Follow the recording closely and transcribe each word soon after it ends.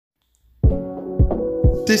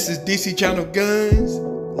This is DC Channel Guns.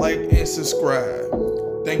 Like and subscribe.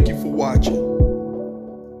 Thank you for watching.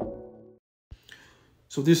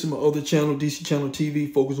 So this is my other channel, DC Channel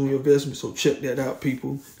TV, focus on your investment. So check that out,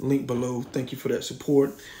 people. Link below. Thank you for that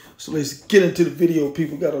support. So let's get into the video,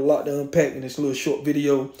 people. Got a lot to unpack in this little short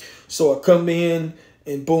video. So I come in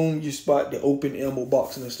and boom, you spot the open ammo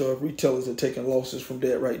boxing and stuff. Retailers are taking losses from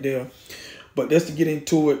that right there. But that's to get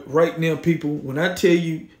into it right now, people. When I tell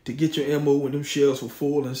you to get your ammo when them shells were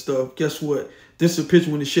full and stuff, guess what? This is a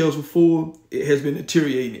picture when the shells were full. It has been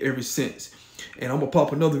deteriorating ever since. And I'm going to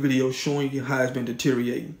pop another video showing you how it's been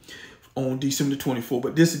deteriorating on December 24th.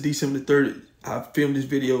 But this is December 30th. I filmed this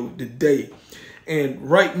video today. And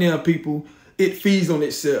right now, people, it feeds on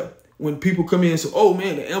itself. When people come in and say, oh,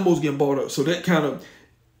 man, the ammo's getting bought up. So that kind of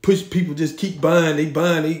push people just keep buying. They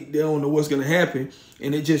don't know what's going to happen.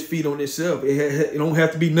 And it just feed on itself. It don't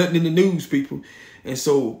have to be nothing in the news, people. And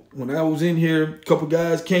so when I was in here, a couple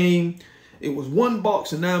guys came. It was one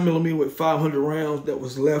box of 9mm with 500 rounds that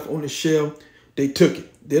was left on the shelf. They took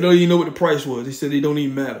it. They don't even know what the price was. They said it don't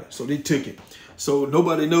even matter. So they took it. So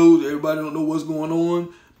nobody knows. Everybody don't know what's going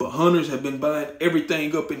on. But hunters have been buying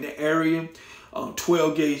everything up in the area.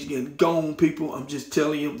 12 gauge getting gone, people. I'm just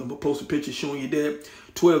telling you. I'm going to post a picture showing you that.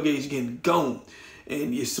 12 gauge getting gone.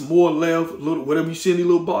 And there's some more left. Little, whatever you see in these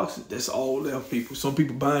little boxes, that's all left, people. Some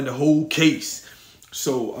people buying the whole case.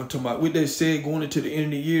 So I'm talking about, with that said, going into the end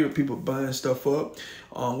of the year, people buying stuff up.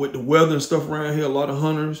 With the weather and stuff around here, a lot of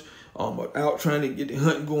hunters are out trying to get the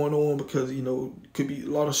hunting going on because, you know, it could be a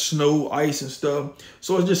lot of snow, ice and stuff.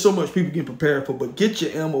 So it's just so much people getting prepared for. But get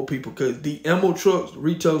your ammo, people, because the ammo trucks,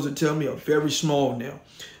 retailers are telling me, are very small now.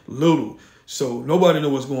 Little. So nobody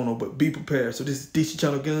knows what's going on, but be prepared. So this is DC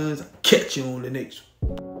Channel Guns. I'll catch you on the next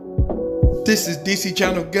one. This is DC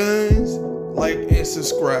Channel Guns. Like and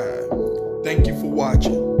subscribe. Thank you for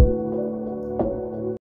watching.